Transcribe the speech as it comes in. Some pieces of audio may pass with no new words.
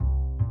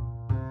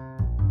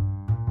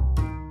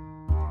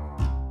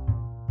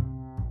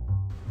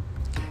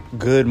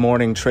Good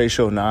morning, Trey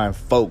Show 9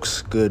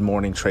 folks. Good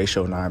morning, Trey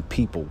Show 9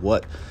 people.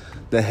 What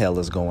the hell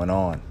is going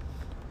on?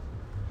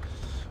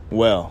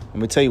 Well, let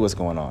me tell you what's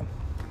going on.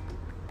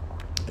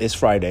 It's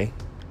Friday,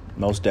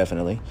 most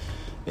definitely.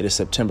 It is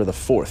September the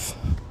 4th,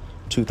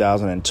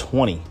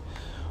 2020.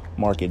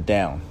 Mark it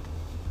down.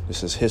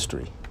 This is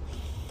history.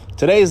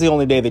 Today is the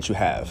only day that you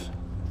have.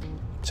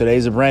 Today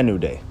is a brand new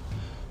day.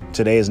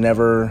 Today has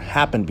never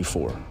happened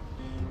before.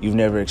 You've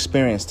never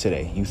experienced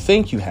today. You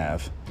think you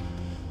have.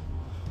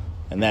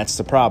 And that's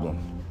the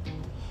problem.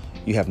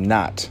 You have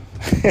not.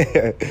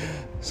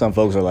 Some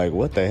folks are like,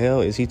 what the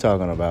hell is he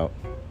talking about?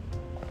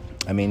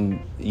 I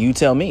mean, you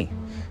tell me.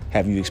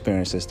 Have you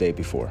experienced this day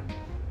before?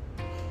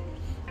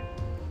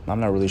 I'm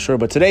not really sure,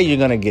 but today you're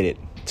going to get it.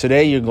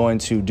 Today you're going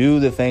to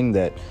do the thing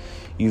that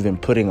you've been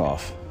putting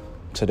off.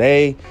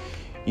 Today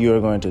you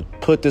are going to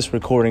put this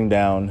recording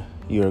down.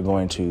 You're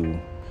going to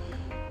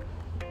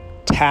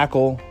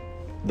tackle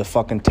the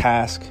fucking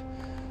task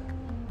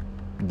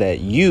that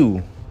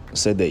you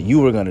said that you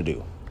were going to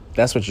do.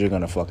 That's what you're going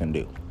to fucking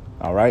do.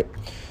 All right.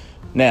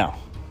 Now,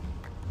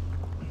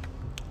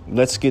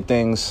 let's get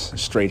things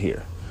straight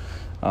here.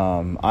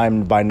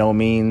 I'm by no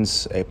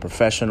means a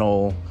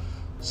professional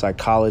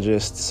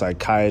psychologist,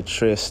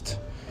 psychiatrist,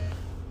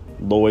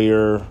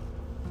 lawyer,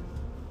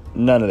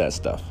 none of that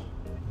stuff.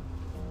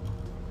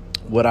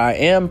 What I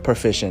am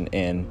proficient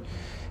in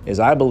is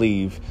I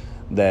believe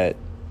that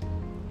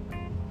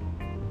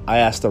I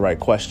ask the right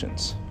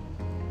questions.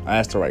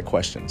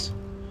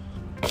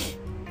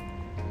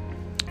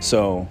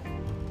 So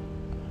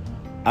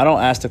I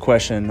don't ask the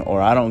question,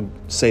 or I don't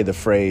say the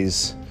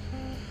phrase,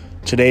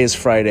 today is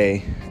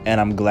Friday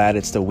and I'm glad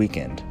it's the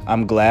weekend.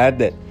 I'm glad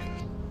that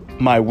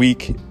my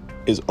week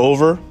is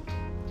over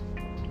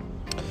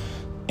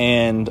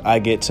and I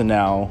get to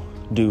now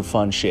do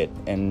fun shit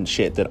and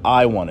shit that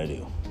I want to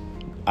do.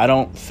 I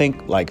don't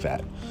think like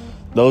that.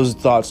 Those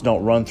thoughts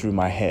don't run through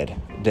my head.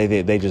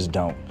 They just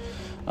don't.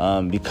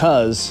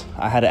 Because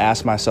I had to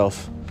ask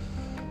myself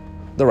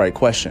the right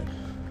question.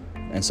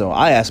 And so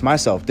I ask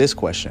myself this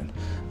question.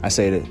 I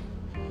say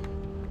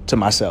to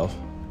myself,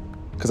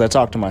 because I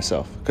talk to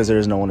myself, because there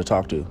is no one to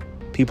talk to.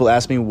 People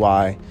ask me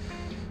why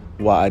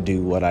I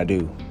do what I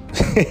do.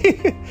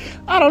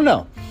 I don't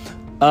know.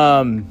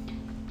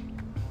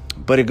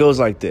 But it goes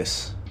like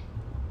this.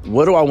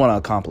 What do I want to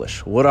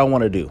accomplish? What do I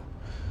want to do?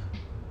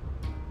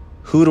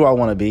 Who do I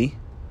want to be?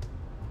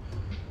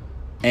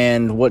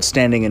 And what's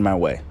standing in my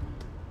way?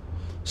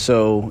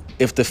 So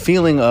if the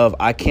feeling of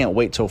I can't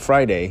wait till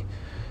Friday,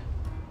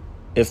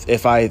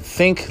 if I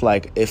think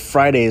like if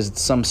Friday is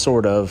some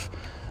sort of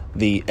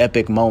the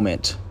epic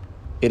moment,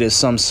 it is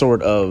some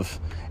sort of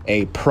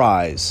a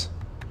prize,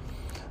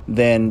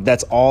 then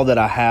that's all that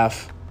I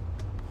have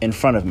in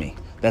front of me.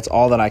 That's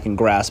all that I can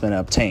grasp and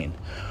obtain.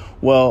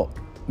 Well,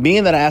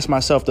 being that I ask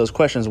myself those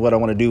questions, what I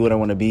want to do, what I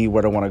want to be,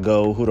 where do I want to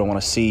go, who do I want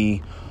to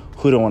see,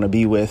 who do I want to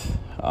be with,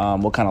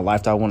 what kind of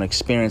life do I want to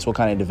experience, what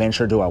kind of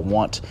adventure do I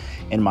want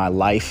in my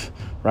life,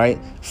 right?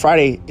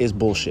 Friday is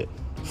bullshit.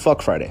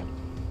 Fuck Friday.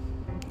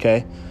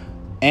 Okay?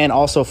 And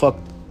also fuck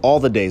all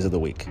the days of the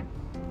week,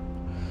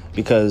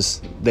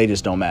 because they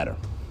just don't matter.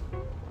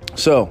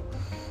 So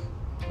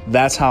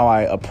that's how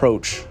I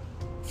approach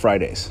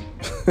Fridays.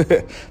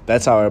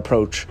 That's how I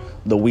approach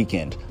the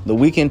weekend. The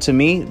weekend to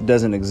me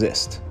doesn't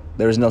exist.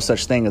 There is no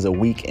such thing as a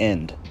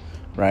weekend,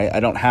 right? I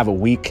don't have a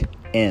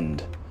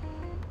weekend.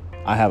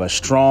 I have a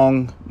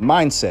strong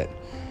mindset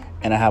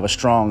and I have a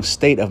strong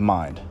state of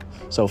mind.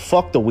 So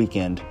fuck the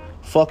weekend,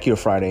 fuck your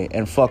Friday,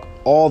 and fuck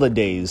all the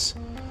days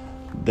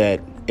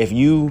that if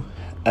you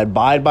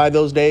abide by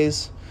those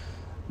days,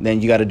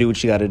 then you got to do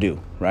what you got to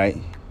do, right?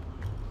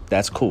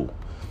 That's cool.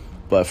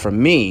 But for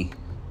me,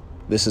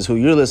 this is who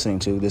you're listening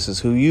to. This is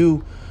who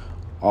you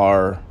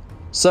are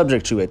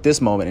subject to at this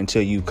moment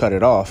until you cut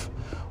it off,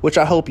 which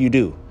I hope you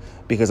do,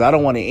 because I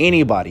don't want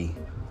anybody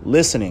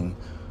listening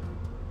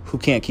who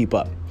can't keep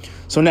up.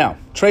 So now,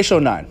 Trey Show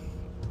 9,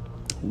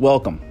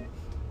 welcome.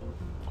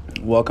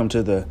 Welcome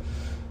to the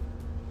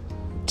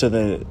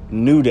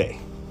new day.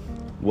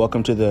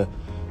 Welcome to the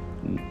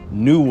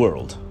new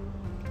world.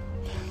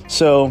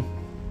 So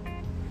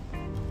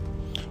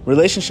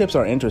relationships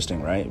are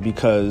interesting, right?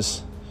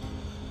 Because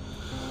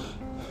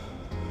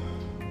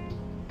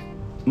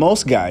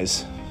most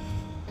guys,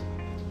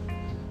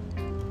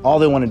 all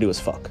they want to do is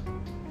fuck.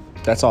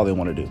 That's all they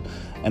want to do.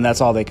 And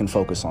that's all they can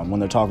focus on when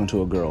they're talking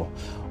to a girl,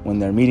 when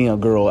they're meeting a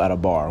girl at a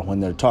bar, when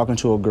they're talking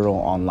to a girl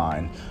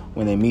online,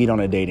 when they meet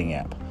on a dating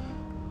app.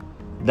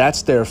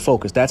 That's their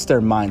focus. That's their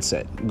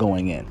mindset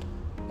going in.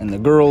 And the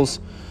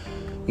girls,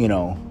 you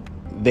know,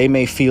 they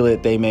may feel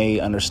it, they may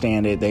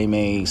understand it, they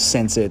may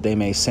sense it, they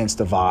may sense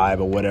the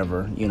vibe or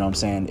whatever, you know what I'm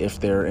saying, if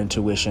their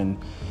intuition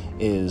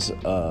is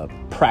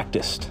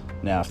practiced.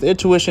 Now, if the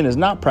intuition is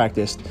not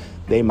practiced,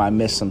 they might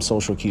miss some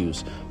social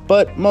cues.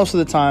 But most of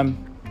the time,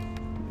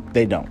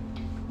 they don't.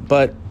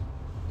 But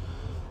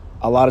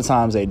a lot of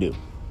times they do.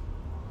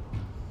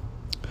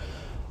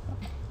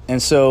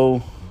 And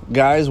so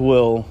guys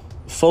will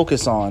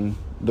focus on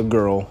the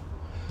girl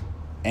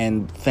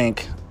and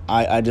think,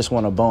 I just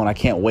want to bone. I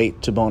can't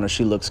wait to bone her.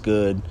 She looks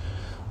good.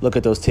 Look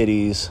at those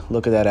titties.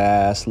 Look at that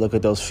ass. Look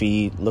at those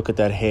feet. Look at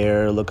that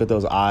hair. Look at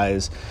those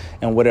eyes,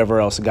 and whatever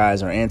else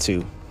guys are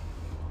into.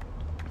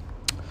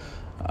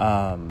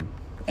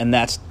 And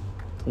that's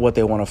what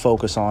they want to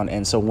focus on.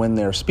 And so when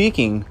they're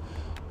speaking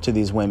to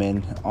these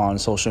women on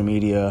social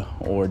media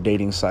or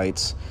dating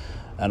sites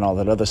and all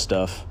that other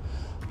stuff,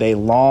 they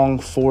long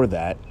for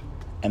that.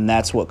 And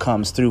that's what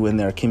comes through in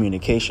their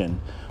communication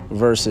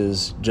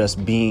versus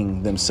just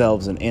being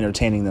themselves and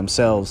entertaining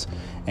themselves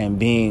and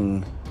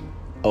being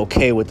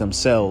okay with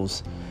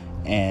themselves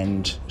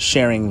and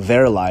sharing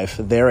their life,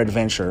 their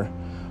adventure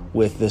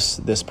with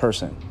this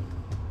person.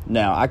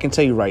 Now, I can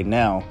tell you right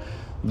now,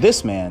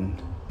 this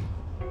man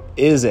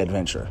is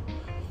adventure.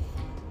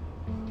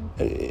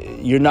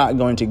 You're not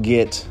going to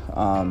get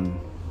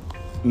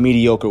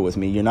mediocre with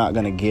me. You're not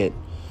going to get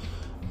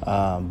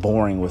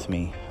boring with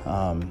me.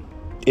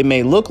 It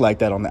may look like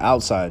that on the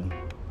outside,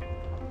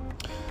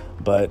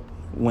 but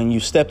when you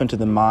step into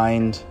the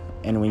mind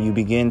and when you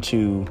begin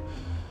to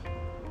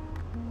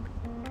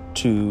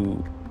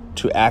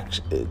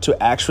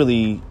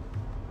actually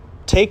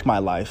take my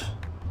life,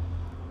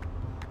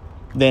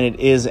 then it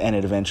is an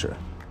adventure.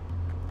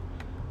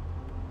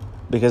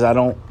 Because I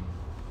don't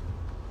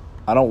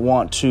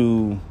want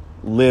to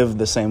live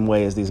the same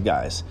way as these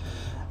guys.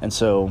 And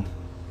so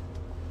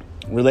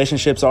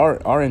relationships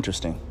are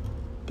interesting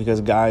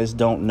because guys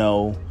don't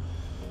know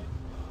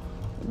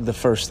the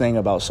first thing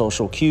about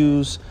social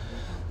cues.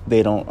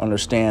 They don't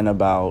understand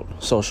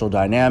about social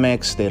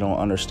dynamics. They don't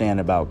understand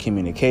about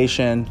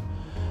communication.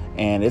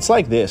 And it's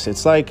like this.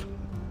 It's like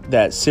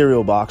that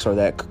cereal box or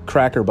that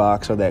cracker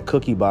box or that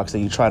cookie box that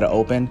you try to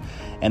open,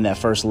 and that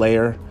first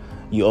layer,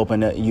 you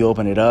open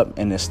it up,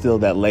 and there's still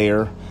that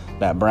layer,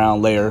 that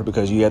brown layer,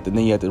 because you have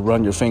to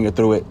run your finger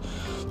through it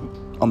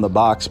on the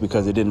box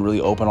because it didn't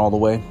really open all the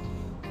way.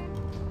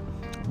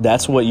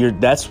 That's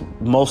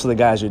most of the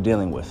guys you're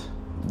dealing with.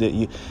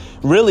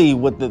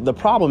 What the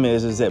problem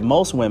is that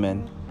most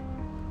women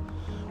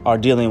are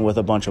dealing with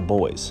a bunch of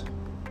boys.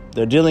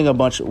 They're dealing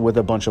with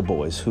a bunch of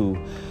boys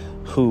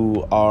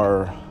who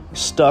are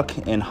stuck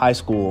in high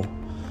school,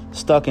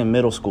 stuck in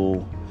middle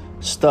school,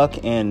 stuck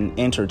in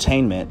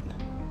entertainment,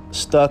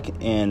 stuck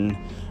in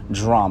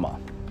drama,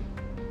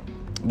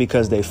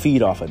 because they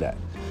feed off of that.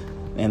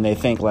 And they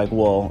think like,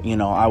 well,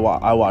 I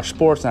watch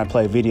sports and I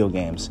play video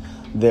games,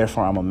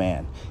 therefore I'm a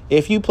man.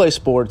 If you watch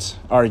sports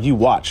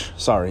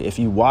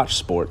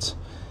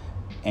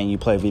and you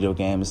play video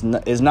games,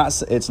 it's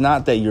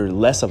not that you're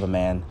less of a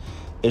man.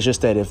 It's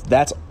just that if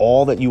that's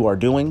all that you are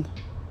doing,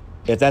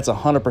 if that's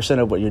 100%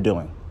 of what you're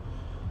doing,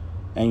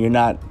 and you're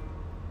not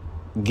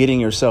getting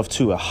yourself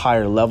to a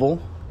higher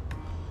level,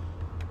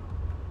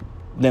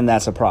 then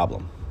that's a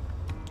problem.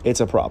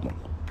 It's a problem.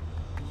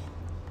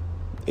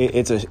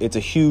 It's a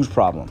huge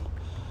problem.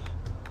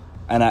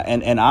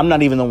 And I'm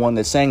not even the one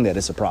that's saying that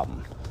it's a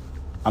problem.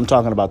 I'm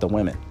talking about the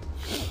women.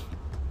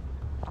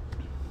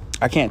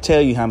 I can't tell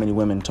you how many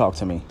women talk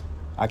to me.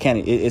 I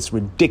can't. It's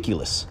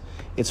ridiculous.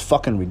 It's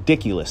fucking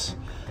ridiculous.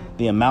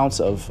 The amounts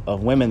of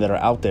women that are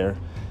out there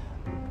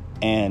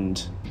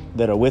and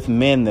that are with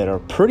men that are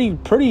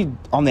pretty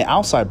on the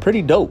outside,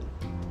 pretty dope.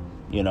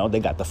 They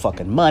got the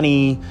fucking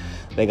money.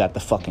 They got the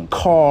fucking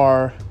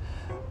car.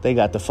 They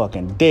got the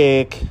fucking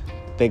dick.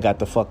 They got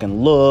the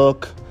fucking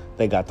look.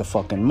 They got the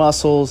fucking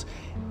muscles.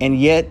 And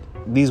yet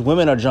these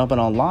women are jumping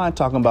online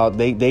talking about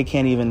they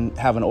can't even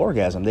have an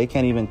orgasm. They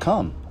can't even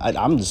come.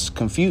 I'm just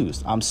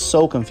confused. I'm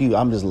so confused.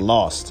 I'm just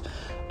lost.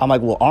 I'm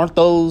like, well, aren't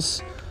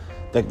those...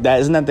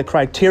 isn't that the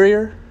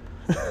criteria?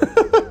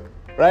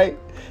 Right?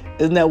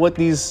 Isn't that what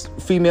these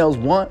females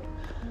want?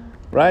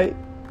 Right?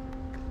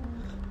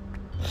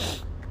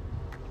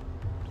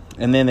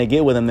 And then they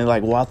get with him. They're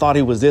like, well, I thought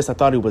he was this. I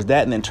thought he was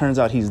that. And then it turns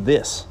out he's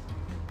this.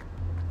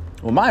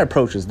 Well, my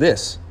approach is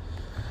this.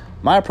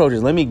 My approach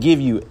is, let me give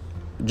you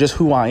just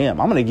who I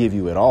am. I'm going to give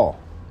you it all.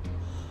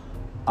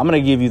 I'm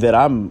going to give you that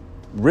I'm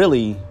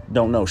really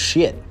don't know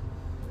shit.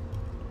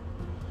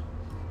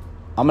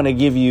 I'm going to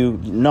give you,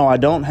 no, I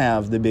don't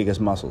have the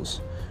biggest muscles.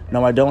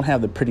 No, I don't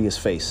have the prettiest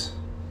face.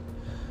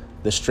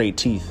 The straight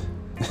teeth.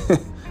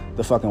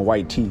 The fucking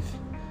white teeth.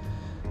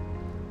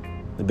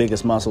 The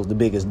biggest muscles, the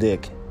biggest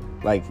dick.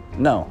 Like,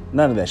 no,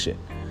 none of that shit.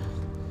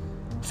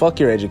 Fuck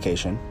your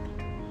education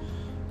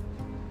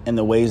and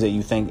the ways that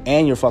you think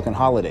and your fucking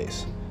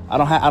holidays. I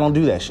don't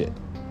do that shit.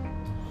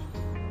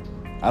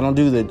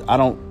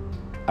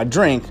 I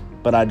drink,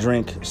 but I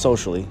drink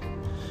socially.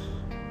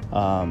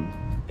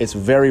 It's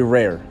very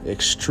rare,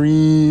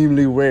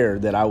 extremely rare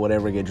that I would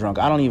ever get drunk.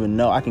 I don't even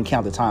know. I can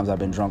count the times I've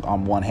been drunk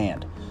on one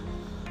hand.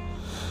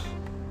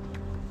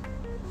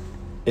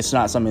 It's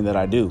not something that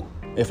I do.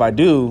 If I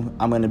do,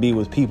 I'm going to be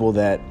with people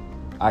that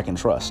I can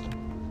trust.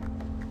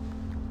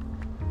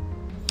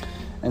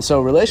 And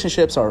so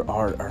relationships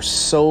are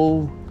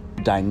so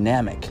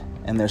dynamic,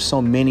 and there's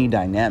so many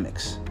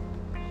dynamics,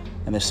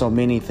 and there's so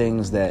many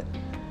things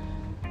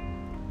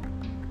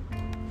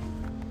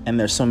and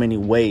there's so many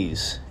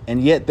ways,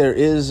 and yet there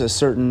is a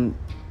certain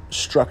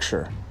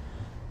structure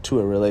to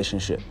a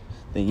relationship.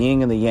 The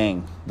yin and the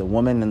yang, the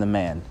woman and the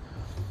man,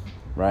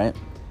 right?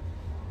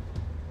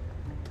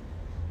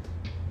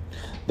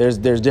 There's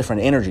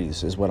different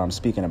energies is what I'm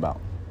speaking about.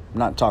 I'm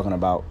not talking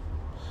about,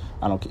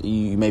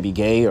 you may be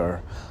gay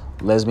or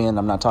lesbian,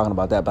 I'm not talking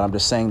about that, but I'm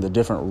just saying the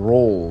different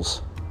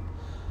roles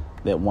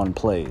that one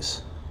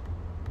plays.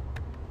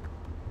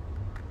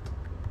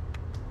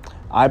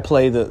 I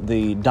play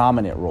the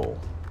dominant role.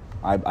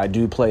 I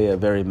do play a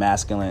very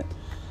masculine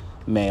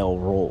male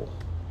role.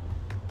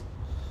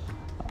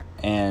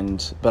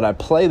 But I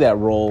play that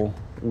role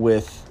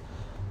with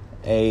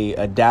a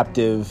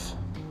adaptive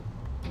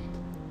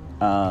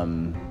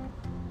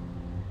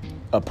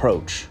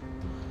approach.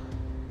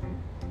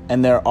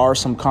 And there are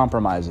some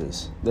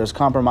compromises. There's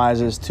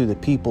compromises to the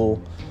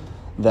people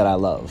that I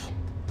love.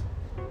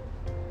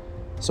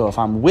 So if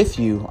I'm with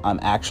you, I'm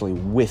actually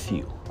with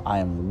you. I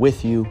am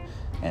with you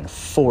and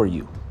for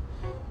you.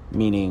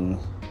 Meaning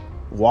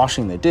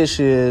washing the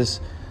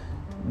dishes,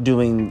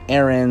 doing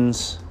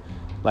errands,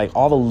 like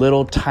all the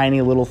little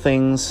tiny little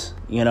things,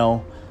 you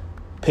know,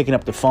 picking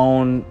up the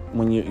phone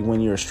when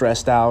you're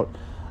stressed out,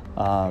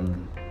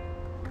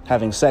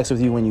 having sex with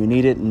you when you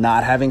need it,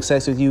 not having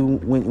sex with you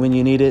when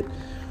you need it,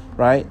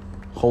 right?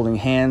 Holding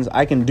hands.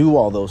 I can do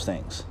all those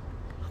things.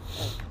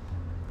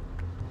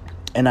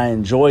 And I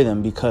enjoy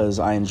them because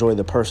I enjoy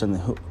the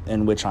person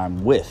in which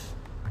I'm with.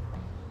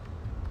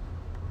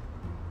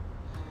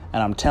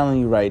 And I'm telling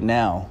you right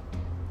now,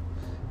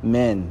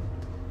 men,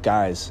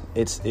 guys,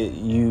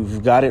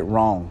 you've got it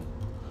wrong.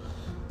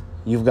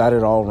 You've got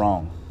it all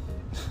wrong.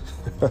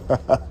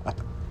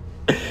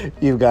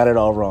 You've got it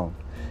all wrong.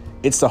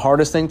 It's the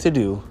hardest thing to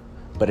do,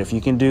 but if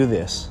you can do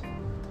this,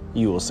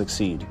 you will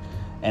succeed.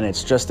 And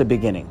it's just the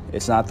beginning.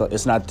 It's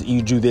not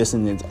you do this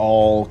and it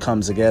all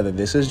comes together.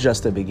 This is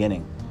just the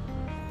beginning.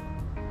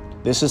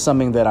 This is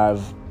something that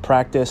I've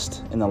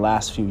practiced in the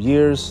last few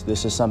years.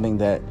 This is something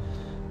that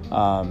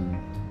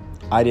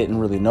I didn't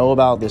really know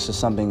about. This is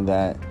something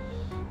that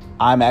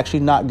I'm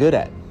actually not good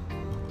at.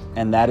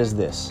 And that is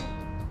this.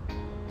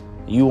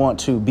 You want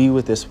to be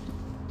with this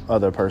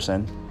other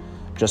person,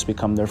 just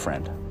become their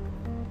friend.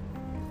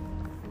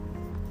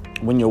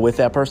 When you're with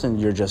that person,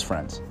 you're just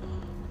friends.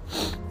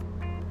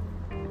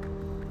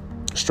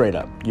 Straight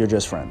up, you're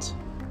just friends.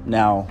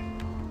 Now,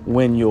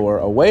 when you're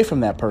away from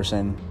that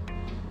person,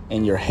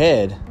 in your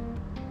head,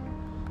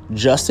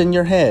 just in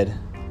your head,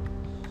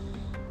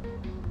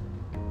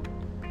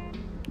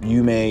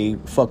 you may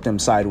fuck them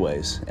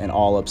sideways and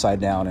all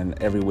upside down in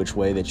every which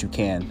way that you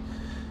can,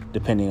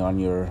 depending on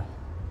your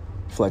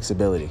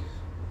flexibility.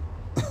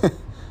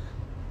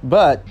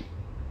 But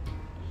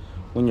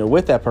when you're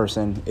with that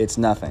person, it's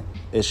nothing.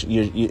 It's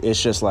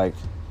just like,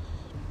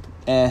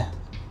 it's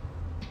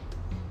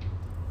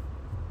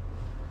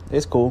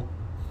cool,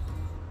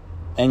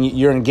 and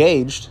you're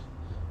engaged,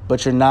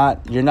 but you're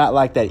not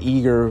like that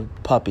eager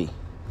puppy.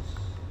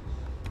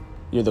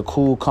 You're the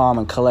cool, calm,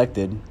 and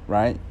collected,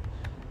 right?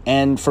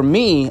 And for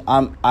me,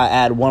 I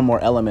add one more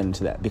element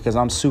to that because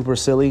I'm super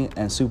silly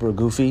and super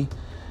goofy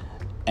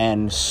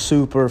and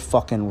super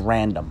fucking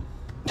random.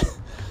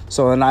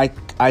 So then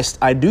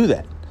I do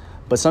that.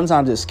 But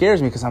sometimes it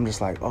scares me because I'm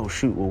just like, oh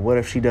shoot, well what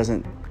if she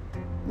doesn't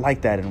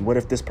like that? And what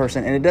if this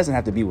person, and it doesn't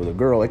have to be with a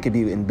girl, it could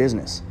be in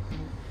business.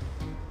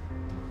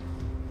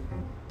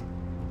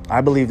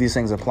 I believe these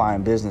things apply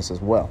in business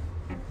as well.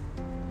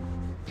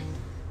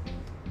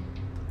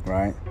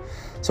 Right?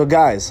 So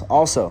guys,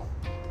 also,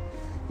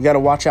 you got to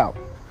watch out.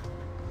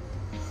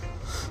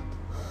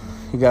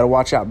 You got to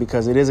watch out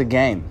because it is a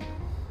game.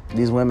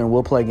 These women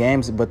will play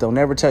games, but they'll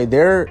never tell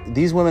you.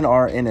 These women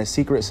are in a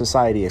secret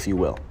society, if you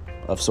will,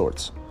 of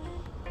sorts.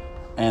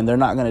 And they're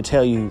not going to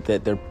tell you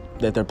that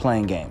they're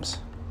playing games.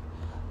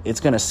 It's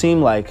going to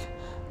seem like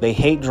they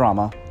hate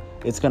drama.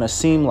 It's going to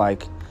seem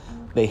like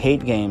they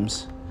hate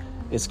games.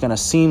 It's going to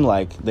seem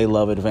like they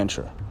love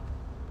adventure.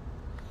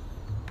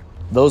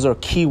 Those are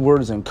key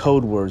words and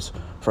code words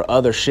for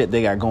other shit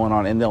they got going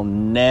on, and they'll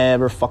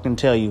never fucking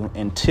tell you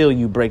until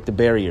you break the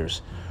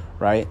barriers,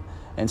 right?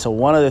 And so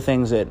one of the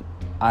things that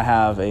I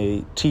have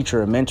a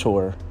teacher, a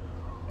mentor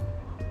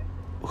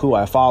who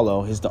I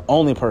follow, is the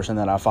only person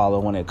that I follow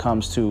when it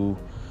comes to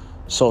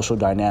social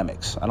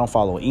dynamics. I don't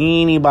follow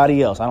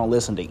anybody else. I don't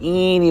listen to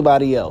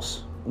anybody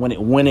else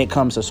when it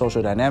comes to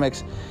social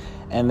dynamics.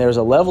 And there's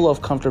a level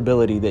of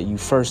comfortability that you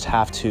first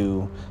have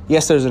to,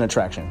 yes, there's an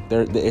attraction.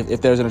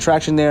 If there's an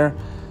attraction there,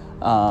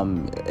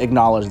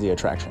 acknowledge the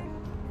attraction.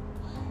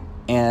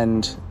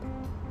 And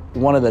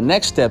one of the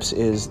next steps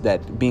is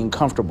that being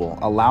comfortable,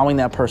 allowing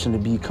that person to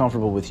be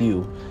comfortable with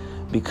you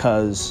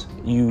because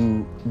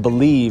you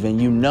believe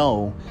and you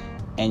know,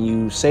 and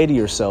you say to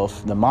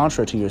yourself, the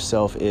mantra to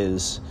yourself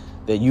is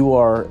that you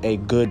are a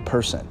good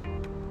person.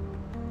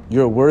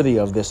 You're worthy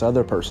of this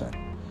other person.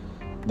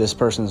 This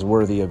person's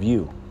worthy of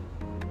you.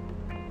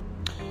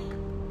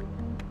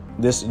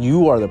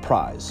 You are the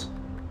prize.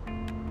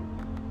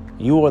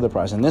 You are the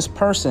prize. And this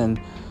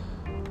person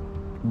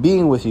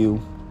being with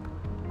you,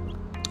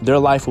 their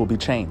life will be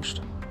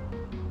changed.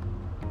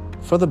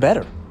 For the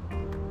better.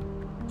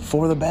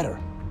 For the better.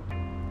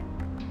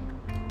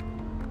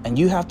 And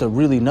you have to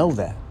really know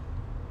that.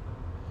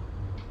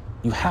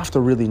 You have to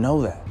really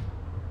know that.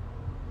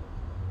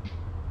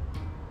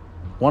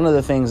 One of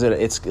the things that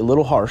it's a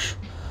little harsh,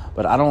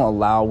 but I don't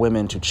allow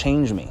women to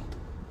change me.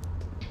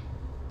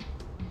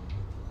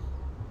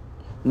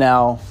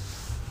 Now,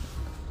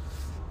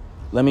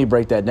 let me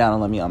break that down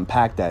and let me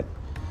unpack that,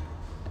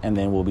 and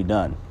then we'll be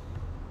done.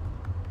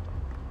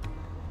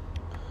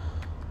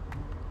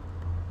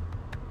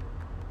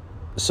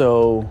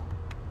 So,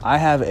 I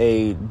have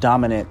a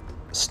dominant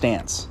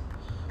stance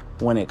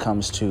when it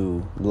comes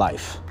to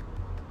life.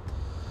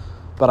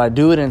 But I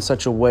do it in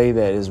such a way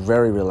that is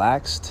very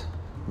relaxed,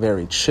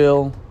 very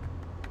chill,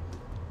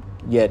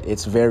 yet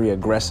it's very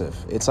aggressive.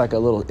 It's like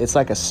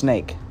a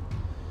snake,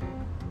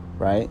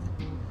 right?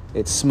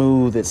 It's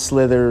smooth, it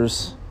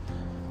slithers,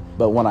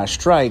 but when I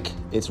strike,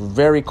 it's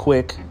very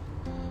quick,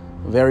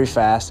 very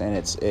fast, and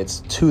it's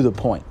to the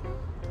point.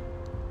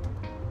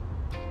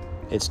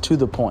 It's to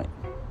the point.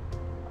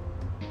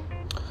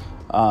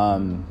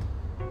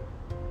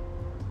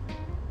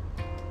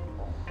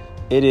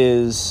 It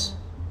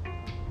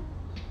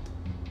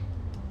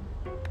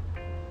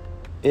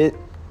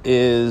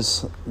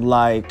is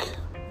like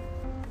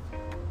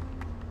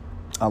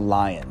a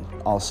lion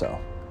also.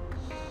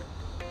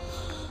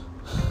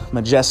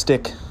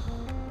 Majestic,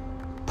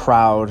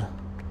 proud,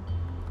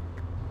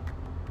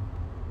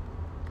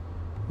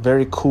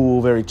 very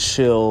cool, very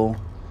chill,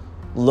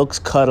 looks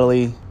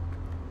cuddly,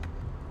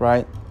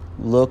 right?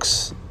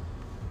 Looks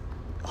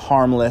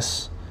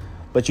harmless,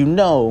 but you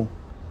know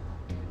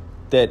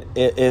that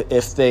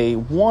if they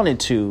wanted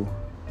to,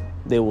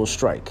 they will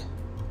strike.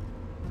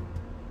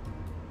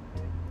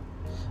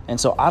 And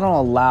so I don't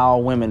allow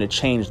women to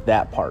change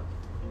that part.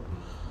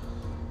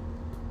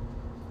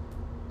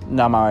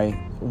 Now my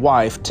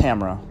wife,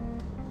 Tamara,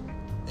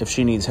 if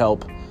she needs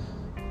help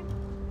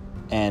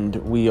and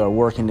we are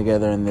working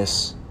together in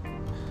this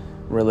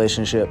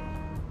relationship,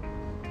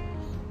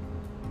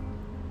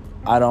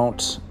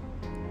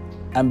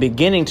 I'm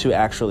beginning to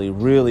actually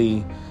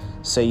really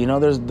say,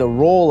 there's the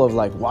role of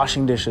like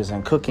washing dishes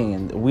and cooking,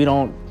 and we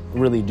don't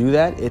really do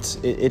that.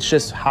 It's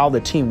just how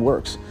the team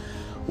works.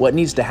 What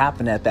needs to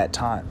happen at that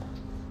time,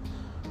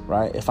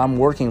 right? If I'm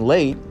working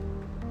late,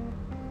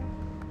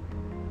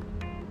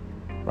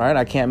 right,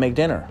 I can't make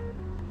dinner.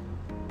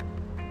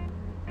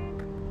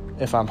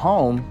 If I'm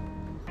home,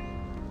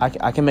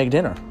 I can make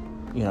dinner,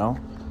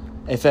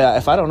 If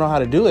I don't know how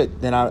to do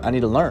it, then I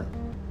need to learn.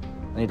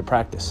 I need to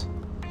practice.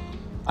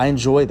 I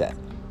enjoy that.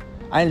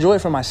 I enjoy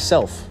it for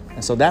myself.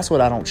 And so that's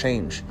what I don't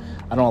change.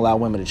 I don't allow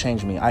women to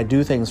change me. I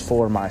do things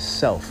for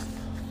myself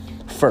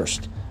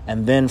first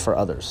and then for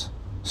others.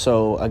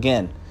 So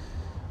again,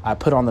 I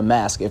put on the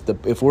mask.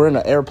 If we're in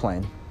an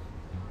airplane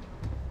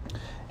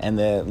and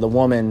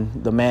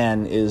the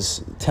man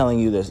is telling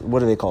you this,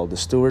 what are they called? The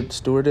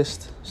stewards,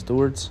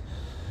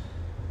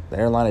 the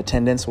airline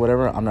attendants,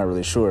 whatever. I'm not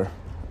really sure.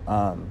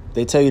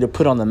 They tell you to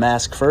put on the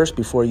mask first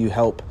before you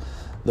help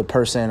the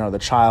person or the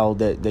child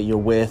that you're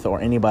with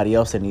or anybody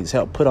else that needs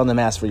help. Put on the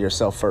mask for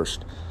yourself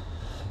first,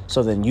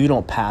 so then you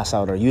don't pass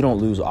out or you don't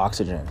lose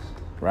oxygen,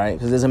 right?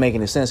 Because it doesn't make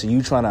any sense.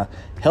 You trying to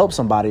help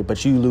somebody,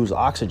 but you lose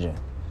oxygen.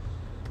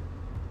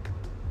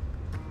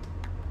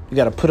 You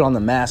got to put on the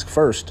mask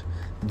first,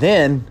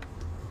 then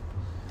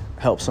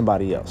help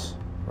somebody else,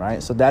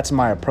 right? So that's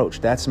my approach.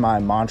 That's my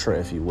mantra,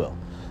 if you will.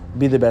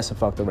 Be the best and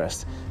fuck the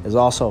rest is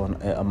also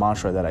a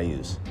mantra that I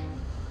use.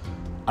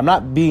 I'm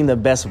not being the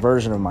best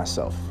version of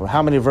myself. Well,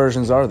 how many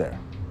versions are there?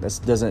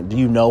 Do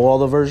you know all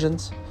the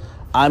versions?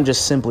 I'm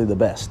just simply the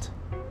best.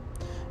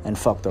 And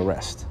fuck the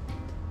rest.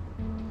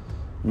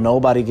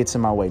 Nobody gets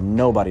in my way.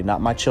 Nobody.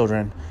 Not my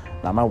children,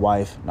 not my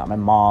wife, not my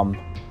mom,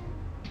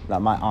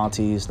 not my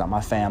aunties, not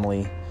my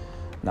family,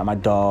 not my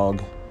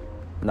dog,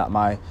 not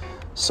my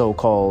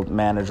so-called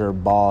manager,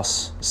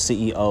 boss,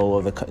 CEO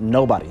of the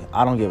nobody.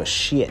 I don't give a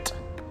shit.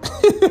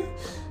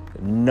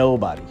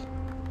 Nobody.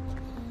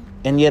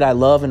 And yet I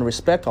love and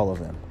respect all of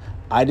them.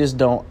 I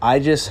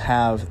just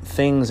have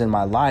things in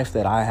my life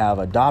that I have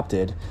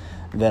adopted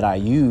that I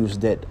use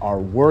that are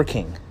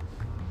working.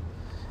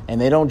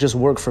 And they don't just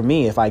work for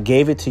me. If I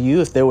gave it to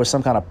you, if there was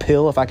some kind of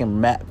pill, if I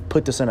can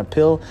put this in a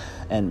pill,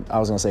 and I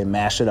was going to say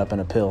mash it up in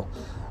a pill.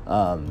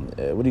 What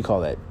do you call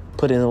that?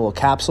 Put it in a little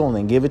capsule and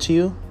then give it to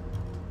you.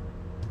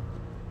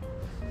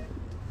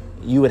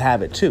 You would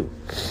have it too.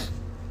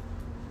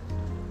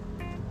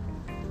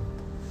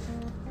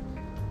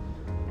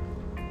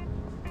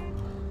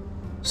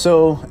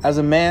 So as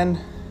a man,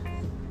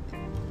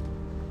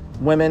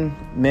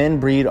 men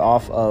breed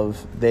off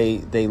of, they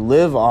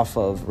live off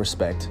of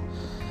respect.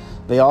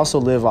 They also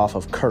live off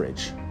of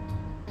courage.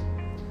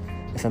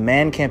 If a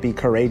man can't be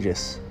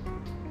courageous,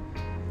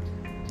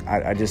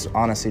 I just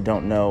honestly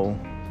don't know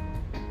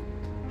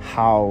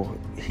how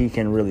he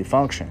can really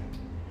function.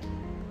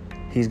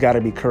 He's got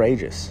to be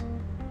courageous.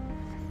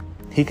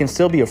 He can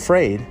still be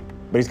afraid,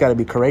 but he's got to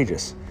be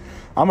courageous.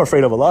 I'm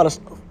afraid of a lot of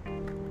stuff,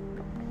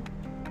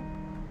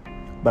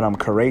 but I'm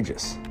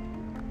courageous.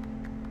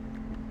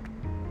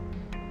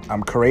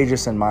 I'm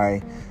courageous in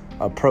my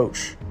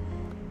approach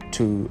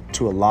to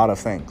a lot of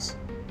things.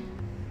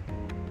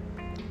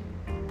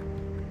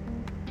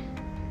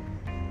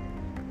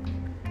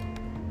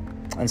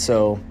 And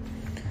so,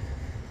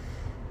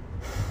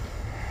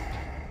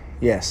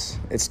 yes,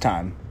 it's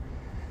time.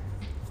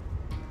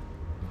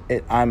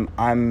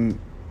 I'm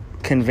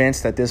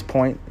convinced at this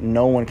point,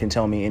 no one can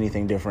tell me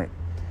anything different.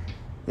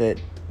 That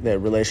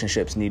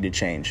relationships need to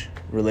change.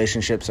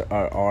 Relationships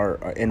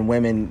are and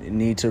women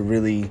need to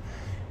really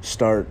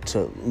start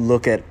to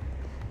look at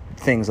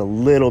things a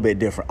little bit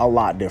different, a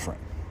lot different.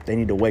 They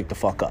need to wake the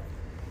fuck up.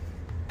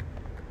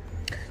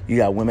 You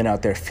got women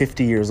out there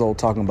 50 years old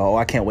talking about, oh,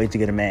 I can't wait to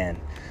get a man.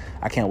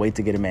 I can't wait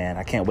to get a man.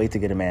 I can't wait to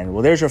get a man.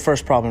 Well, there's your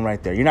first problem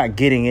right there. You're not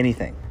getting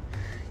anything.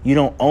 You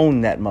don't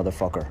own that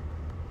motherfucker.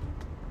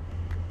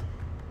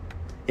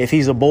 If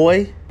he's a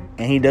boy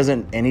and he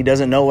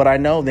doesn't know what I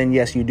know, then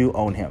yes, you do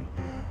own him.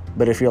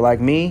 But if you're like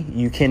me,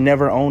 you can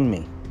never own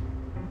me.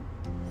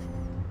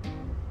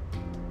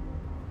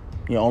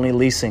 You're only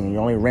leasing,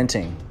 you're only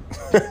renting.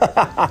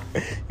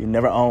 You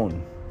never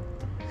own.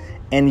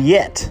 And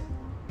yet,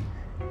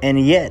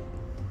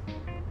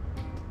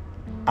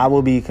 I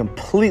will be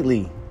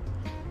completely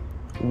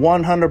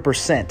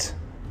 100%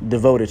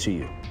 devoted to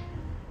you.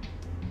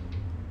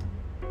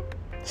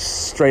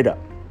 Straight up.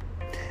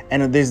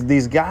 And there's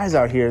these guys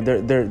out here,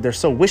 they're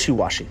so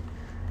wishy-washy.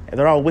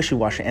 They're all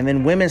wishy-washy. And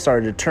then women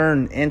started to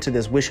turn into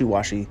this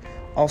wishy-washy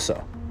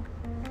also.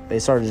 They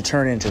started to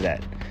turn into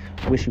that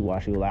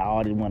wishy-washy. Like, oh,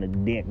 I just want a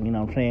dick. You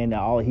know what I'm saying?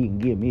 Now, all he can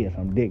give me is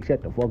some dick.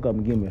 Shut the fuck up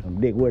and give me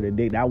some dick. Where the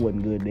dick? That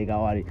wasn't good dick.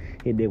 All his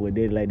dick was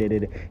dick like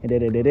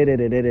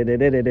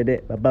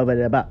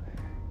that.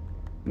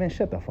 Man,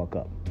 shut the fuck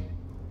up.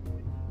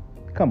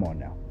 Come on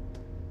now.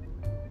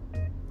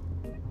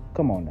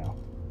 Come on now.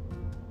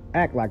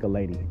 Act like a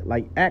lady.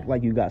 Like, act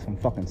like you got some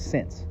fucking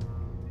sense.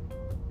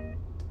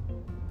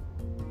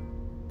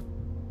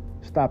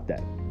 Stop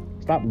that.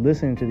 Stop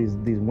listening to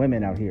these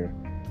women out here.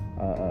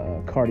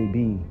 Cardi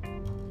B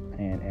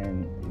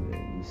and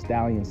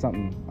Stallion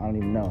something. I don't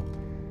even know.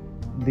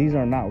 These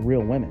are not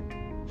real women.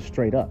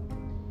 Straight up.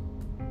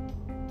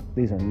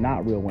 These are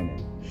not real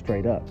women.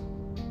 Straight up.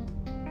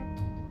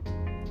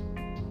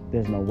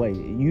 There's no way.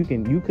 You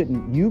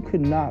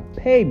could not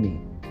pay me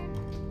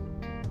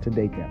to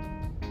date them.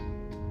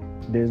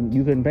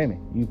 You couldn't pay me.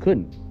 You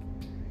couldn't.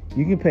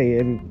 You can pay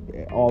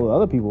all the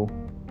other people,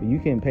 but you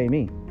can't pay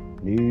me.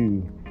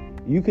 No.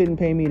 You couldn't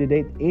pay me to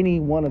date any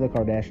one of the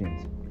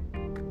Kardashians.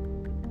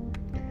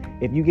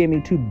 If you gave me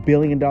 $2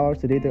 billion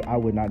to date them, I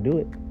would not do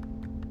it.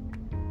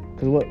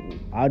 Because what?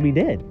 I'd be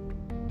dead.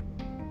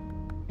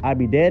 I'd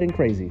be dead and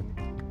crazy.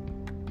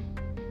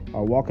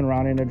 Or walking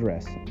around in a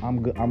dress.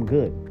 I'm good. I'm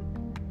good.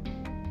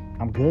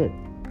 I'm good.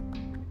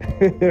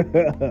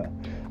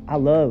 I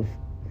love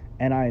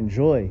and I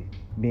enjoy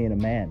being a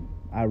man.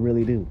 I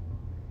really do.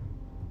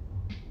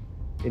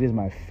 It is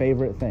my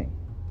favorite thing.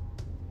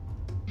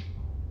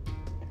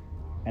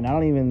 And I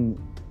don't even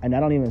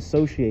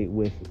associate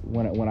with,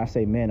 when I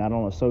say men, I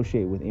don't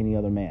associate with any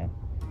other man.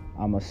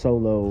 I'm a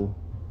solo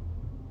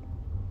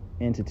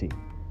entity.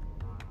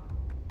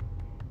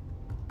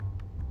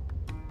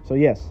 So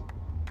yes,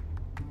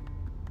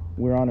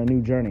 we're on a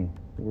new journey.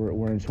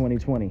 We're in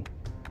 2020,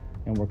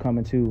 and we're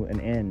coming to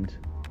an end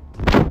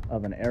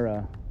of an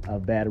era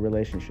of bad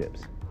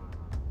relationships.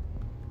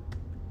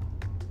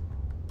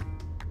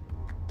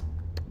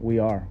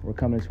 We're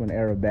coming to an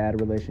era of bad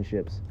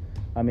relationships.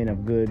 I mean,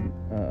 of good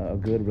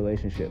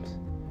relationships.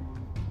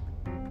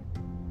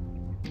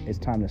 It's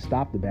time to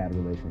stop the bad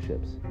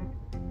relationships.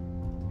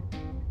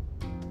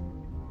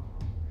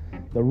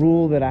 The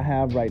rule that I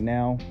have right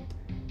now,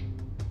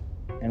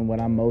 and what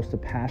I'm most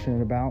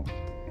passionate about,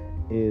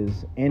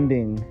 is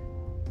ending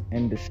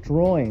and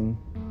destroying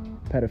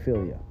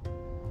pedophilia.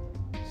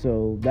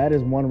 So that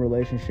is one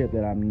relationship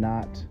that I'm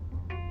not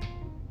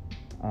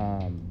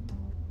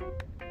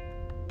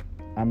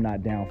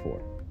down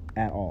for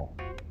at all.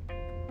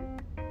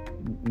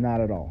 Not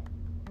at all.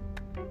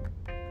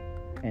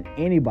 And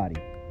anybody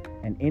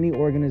and any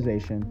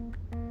organization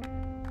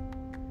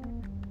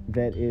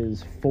that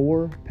is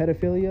for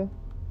pedophilia,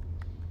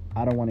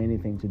 I don't want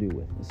anything to do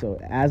with. So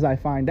as I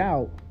find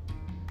out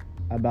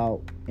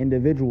about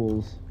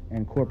individuals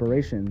and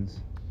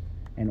corporations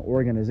and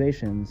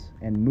organizations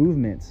and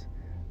movements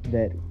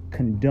that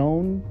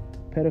condone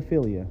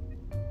pedophilia,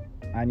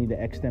 I need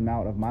to X them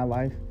out of my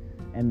life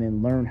and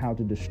then learn how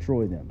to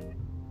destroy them.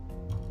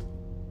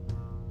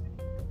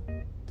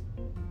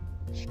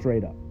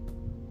 Straight up.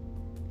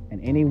 And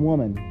any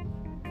woman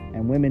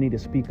and women need to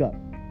speak up.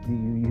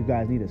 You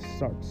guys need to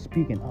start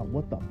speaking up.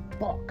 What the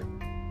fuck?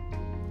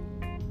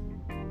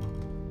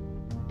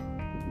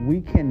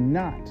 We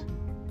cannot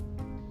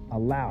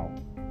allow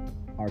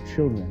our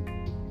children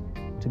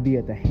to be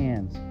at the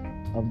hands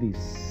of these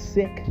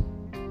sick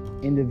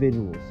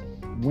individuals,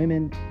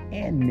 women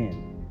and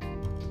men.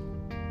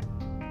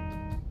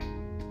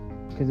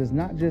 Because it's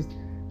not just,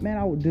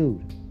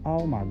 dude,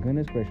 oh my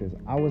goodness gracious.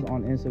 I was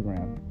on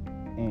Instagram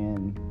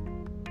and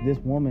this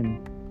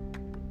woman,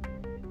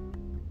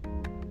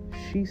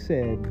 she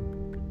said,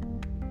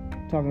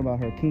 talking about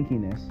her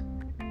kinkiness,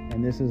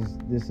 and this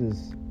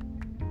is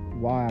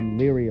why I'm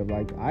leery of,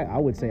 like, I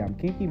would say I'm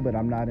kinky, but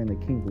I'm not in the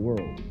kink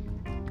world.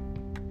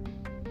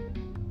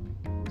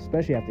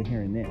 especially after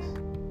hearing this.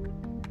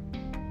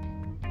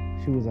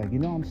 She was like,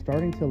 I'm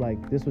starting to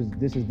like, this is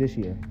this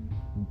year.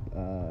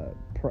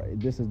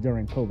 This is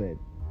during COVID.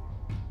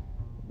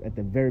 At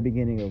the very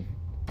beginning of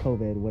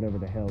COVID, whatever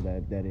the hell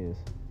that is.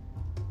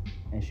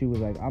 And she was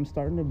like, I'm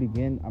starting to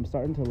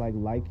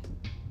like,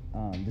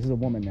 this is a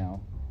woman now.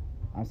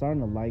 I'm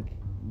starting to like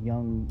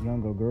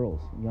younger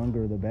girls.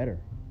 Younger the better.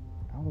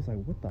 I was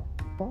like, what the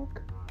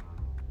fuck?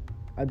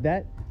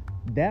 That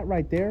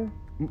right there,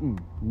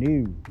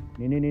 no.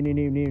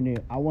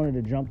 I wanted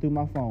to jump through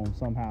my phone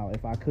somehow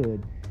if I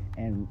could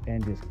and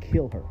just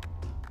kill her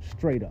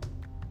straight up.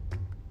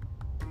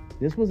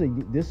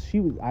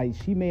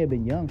 She may have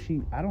been young.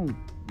 I don't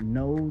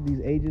know these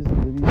ages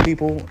of these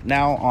people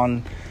now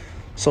on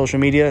social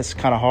media. It's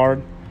kind of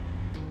hard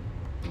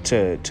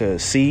to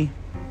see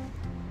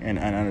and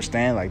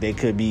understand. Like, they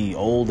could be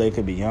old, they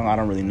could be young. I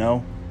don't really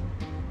know.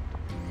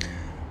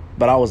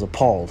 But I was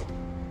appalled.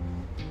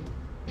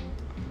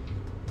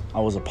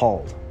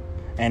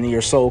 And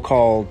your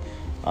so-called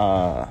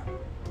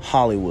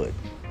Hollywood.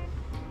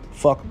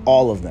 Fuck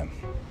all of them.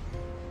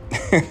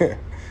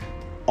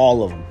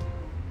 All of them.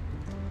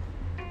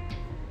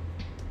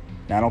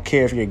 Now, I don't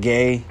care if you're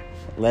gay,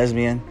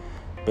 lesbian,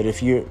 but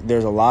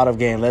there's a lot of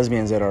gay and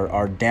lesbians that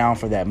are down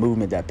for that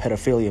movement, that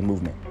pedophilia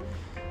movement,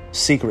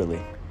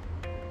 secretly.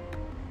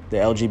 The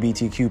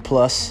LGBTQ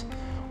plus,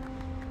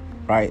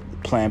 right?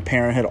 Planned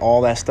Parenthood,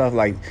 all that stuff.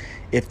 Like,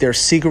 if they're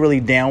secretly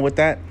down with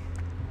that,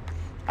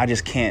 I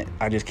just can't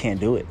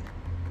do it.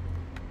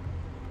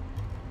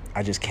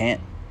 I just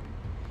can't.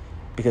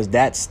 Because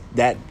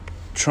that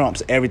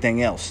trumps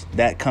everything else.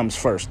 That comes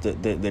first.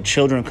 The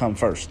children come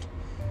first.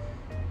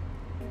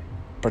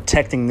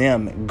 Protecting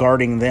them,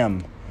 guarding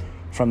them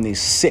from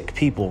these sick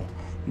people,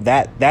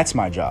 that's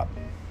my job.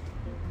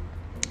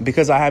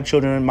 Because I have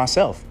children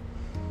myself.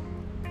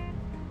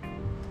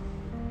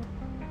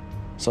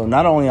 So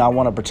not only I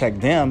want to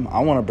protect them, I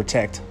want to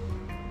protect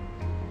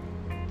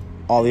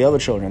all the other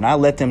children. I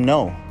let them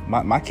know.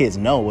 My kids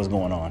know what's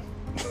going on.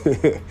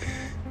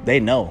 They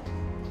know.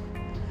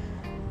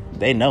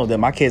 They know that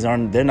my kids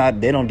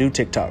they don't do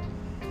TikTok.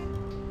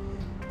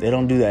 They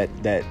don't do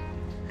that.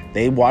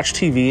 They watch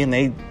TV and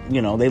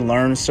they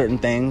learn certain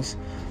things,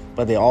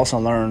 but they also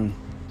learn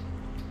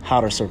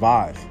how to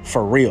survive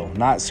for real.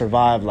 Not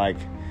survive like,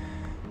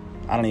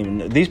 I don't even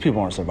know. These people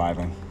aren't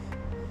surviving.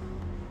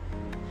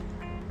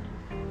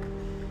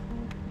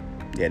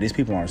 Yeah, these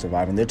people aren't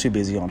surviving. They're too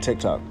busy on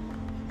TikTok.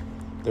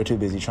 They're too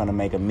busy trying to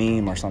make a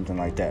meme or something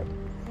like that.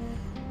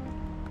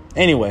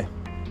 Anyway,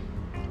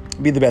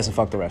 be the best and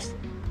fuck the rest.